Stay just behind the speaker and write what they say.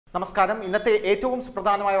നമസ്കാരം. ഇന്നത്തെ ഏറ്റവും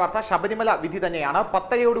സുപ്രധാനമായ വാർത്ത ശബരിമല വിധി തന്നെയാണ്.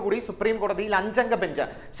 10:30 സുപ്രീം കോടതിയിൽ 5 അംഗ ബെഞ്ച്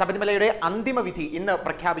ശബരിമലയുടെ അന്തിമ വിധി ഇന്ന്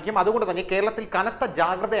പ്രഖ്യാപിക്കും. അതുകൊണ്ട് തന്നെ കേരളത്തിൽ കനത്ത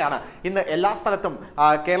ജാഗ്രതയാണ് ഇന്ന് എല്ലാ സ്ഥലത്തും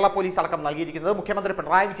കേരള പോലീസ് അടക്കം നൽകിയിരിക്കുന്നത്. മുഖ്യമന്ത്രി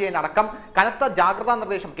പിണറായി വിജയൻ അടക്കം കനത്ത ജാഗ്രതാ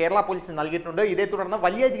നിർദ്ദേശം കേരള പോലീസിന് നൽകിയിട്ടുണ്ട്. ഇതേ തുടർന്ന്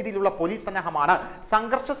വലിയ രീതിയിലുള്ള പോലീസ് സന്നാഹമാണ്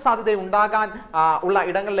സംഘർഷ സാധ്യത ഉണ്ടാകാൻ ഉള്ള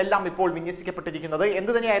ഇടങ്ങളിലെല്ലാം ഇപ്പോൾ വിന്യസിക്കപ്പെട്ടിരിക്കുന്നത്.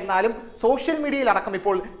 എന്തു തന്നെയായിരുന്നാലും സോഷ്യൽ മീഡിയയിൽ അടക്കം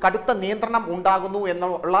ഇപ്പോൾ കടുത്ത നിയന്ത്രണം ഉണ്ടാകുന്നു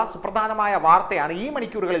എന്നുള്ള സുപ്രധാനമായ വാർത്തയാണ് ഈ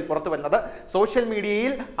മണിക്കൂറുകളിൽ പുറത്തു വരുന്നത്. സോഷ്യൽ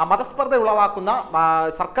മീഡിയയിൽ മതസ്പർദ്ധ ഉളവാക്കുന്ന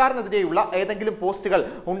സർക്കാരിനെതിരെയുള്ള ഏതെങ്കിലും പോസ്റ്റുകൾ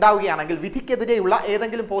ഉണ്ടാവുകയാണെങ്കിൽ, വിധിക്കെതിരെയുള്ള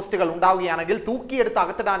ഏതെങ്കിലും പോസ്റ്റുകൾ ഉണ്ടാവുകയാണെങ്കിൽ തൂക്കിയെടുത്ത്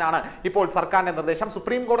അകത്തിടാനാണ് ഇപ്പോൾ സർക്കാരിന്റെ നിർദ്ദേശം.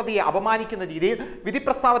 സുപ്രീം കോടതിയെ അപമാനിക്കുന്ന രീതിയിൽ, വിധി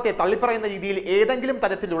പ്രസ്താവത്തെ തള്ളിപ്പറയുന്ന രീതിയിൽ ഏതെങ്കിലും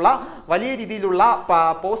തരത്തിലുള്ള വലിയ രീതിയിലുള്ള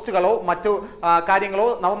പോസ്റ്റുകളോ മറ്റു കാര്യങ്ങളോ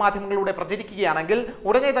നവമാധ്യമങ്ങളിലൂടെ പ്രചരിക്കുകയാണെങ്കിൽ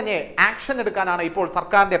ഉടനെ തന്നെ ആക്ഷൻ എടുക്കാനാണ് ഇപ്പോൾ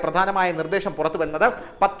സർക്കാരിന്റെ പ്രധാനമായ നിർദ്ദേശം പുറത്തു വരുന്നത്.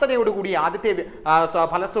 10:30 ആദ്യത്തെ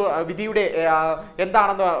വിധിയുടെ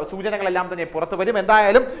എന്താണെന്ന് സൂചനകളെല്ലാം തന്നെ പുറത്തു വരും.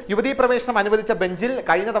 എന്തായാലും യുവതീ പ്രവേശനം അനുവദിച്ച ബെഞ്ചിൽ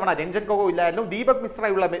കഴിഞ്ഞ തവണ രഞ്ജൻ ഗൊഗോയ് ഇല്ലായിരുന്നു, ദീപക്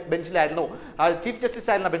മിശ്രയുള്ള ബെഞ്ചിലായിരുന്നു, ചീഫ് ജസ്റ്റിസ്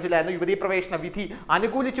ആയിരുന്ന ബെഞ്ചിലായിരുന്നു യുവതീ പ്രവേശന വിധി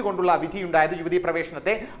അനുകൂലിച്ചുകൊണ്ടുള്ള വിധി ഉണ്ടായത്. യുവതീ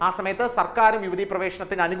പ്രവേശനത്തെ ആ സമയത്ത് സർക്കാരും യുവതീ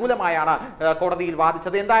പ്രവേശനത്തിന് അനുകൂലമായാണ് കോടതിയിൽ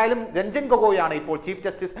വാദിച്ചത്. എന്തായാലും രഞ്ജൻ ഗൊഗോയ് ആണ് ഇപ്പോൾ ചീഫ്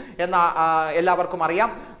ജസ്റ്റിസ് എന്ന എല്ലാവർക്കും അറിയാം.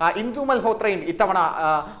 ഇന്ദു മൽഹോത്രയും ഇത്തവണ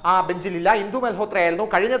ആ ബെഞ്ചിലില്ല. ഇന്ദു മൽഹോത്രയായിരുന്നു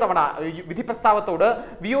കഴിഞ്ഞ തവണ വിധി പ്രസ്താവത്തോട്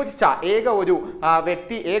വിയോജിച്ച ഏക ഒരു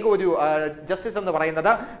വ്യക്തി, ഏക ഒരു ജസ്റ്റിസ് എന്ന് പറയുന്നത്.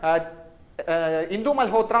 ഇന്ദു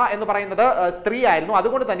മൽഹോത്ര എന്ന് പറയുന്നത് സ്ത്രീയായിരുന്നു.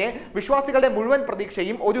 അതുകൊണ്ട് തന്നെ വിശ്വാസികളുടെ മുഴുവൻ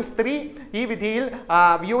പ്രതീക്ഷയും ഒരു സ്ത്രീ ഈ വിധിയിൽ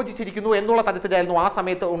വിയോജിച്ചിരിക്കുന്നു എന്നുള്ള തരത്തിലായിരുന്നു ആ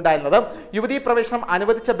സമയത്ത് ഉണ്ടായിരുന്നത്. യുവതീ പ്രവേശനം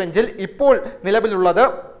അനുവദിച്ച ബെഞ്ചിൽ ഇപ്പോൾ നിലവിലുള്ളത്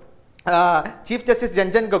ചീഫ് ജസ്റ്റിസ്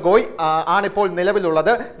രഞ്ജൻ ഗൊഗോയ് ആണിപ്പോൾ നിലവിലുള്ളത്.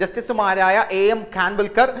 ജസ്റ്റിസുമാരായ AM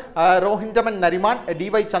ഖാൻവിൽക്കർ, റോഹിൻറ്റമൻ നരിമാൻ,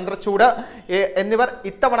 DY ചന്ദ്രചൂഡ് എന്നിവർ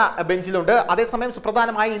ഇത്തവണ ബെഞ്ചിലുണ്ട്. അതേസമയം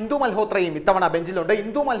സുപ്രധാനമായ ഇന്ദു മൽഹോത്രയും ഇത്തവണ ബെഞ്ചിലുണ്ട്.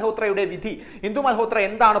 ഇന്ദു മൽഹോത്രയുടെ വിധി, ഇന്ദു മൽഹോത്ര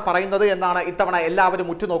എന്താണ് പറയുന്നത് എന്നാണ് ഇത്തവണ എല്ലാവരും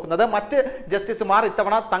ഉറ്റുനോക്കുന്നത്. മറ്റ് ജസ്റ്റിസുമാർ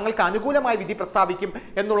ഇത്തവണ തങ്ങൾക്ക് അനുകൂലമായി വിധി പ്രസ്താവിക്കും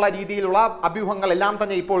എന്നുള്ള രീതിയിലുള്ള അഭ്യൂഹങ്ങളെല്ലാം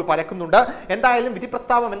തന്നെ ഇപ്പോൾ പരക്കുന്നുണ്ട്. എന്തായാലും വിധി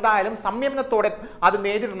പ്രസ്താവം എന്തായാലും സംയമനത്തോടെ അത്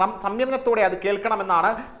നേരിടണം, സംയമനത്തോടെ അത്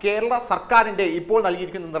കേൾക്കണമെന്നാണ് കേരള സർക്കാരിന്റെ ഇപ്പോൾ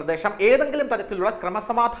നൽകിയിരിക്കുന്ന നിർദ്ദേശം. ഏതെങ്കിലും തരത്തിലുള്ള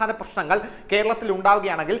ക്രമസമാധാന പ്രശ്നങ്ങൾ കേരളത്തിൽ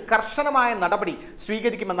ഉണ്ടാവുകയാണെങ്കിൽ കർശനമായ നടപടി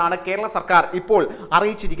സ്വീകരിക്കുമെന്നാണ് കേരള സർക്കാർ ഇപ്പോൾ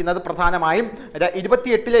അറിയിച്ചിരിക്കുന്നത്. പ്രധാനമായും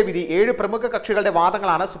 28 വിധി 7 പ്രമുഖ കക്ഷികളുടെ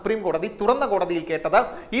വാദങ്ങളാണ് സുപ്രീം കോടതി തുറന്ന കോടതിയിൽ കേട്ടത്.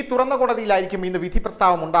 ഈ തുറന്ന കോടതിയിലായിരിക്കും ഇന്ന് വിധി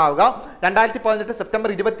പ്രസ്താവം ഉണ്ടാവുക. 2018 സെപ്റ്റംബർ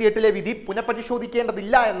 28 വിധി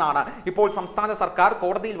പുനഃപരിശോധിക്കേണ്ടതില്ല എന്നാണ് ഇപ്പോൾ സംസ്ഥാന സർക്കാർ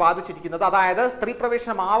കോടതിയിൽ വാദിച്ചിരിക്കുന്നത്. അതായത് സ്ത്രീ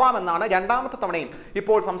പ്രവേശനം ആവാമെന്നാണ് രണ്ടാമത്തെ തവണയും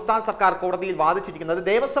ഇപ്പോൾ സംസ്ഥാന സർക്കാർ കോടതിയിൽ വാദിച്ചിരിക്കുന്നത്.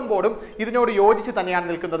 ദേവസ്വം ബോർഡും ഇതിനോട് യോജിച്ച് തന്നെയാണ്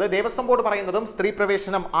നിൽക്കുന്നത്. ദേവസ്വം ബോർഡ് പറയുന്നതും സ്ത്രീ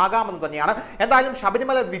പ്രവേശനം ആകാമെന്ന് തന്നെയാണ്. എന്തായാലും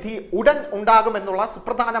ശബരിമല വിധി ഉടൻ ഉണ്ടാകുമെന്നുള്ള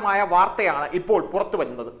സുപ്രധാനമായ വാർത്തയാണ് ഇപ്പോൾ പുറത്തു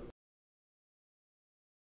വരുന്നത്.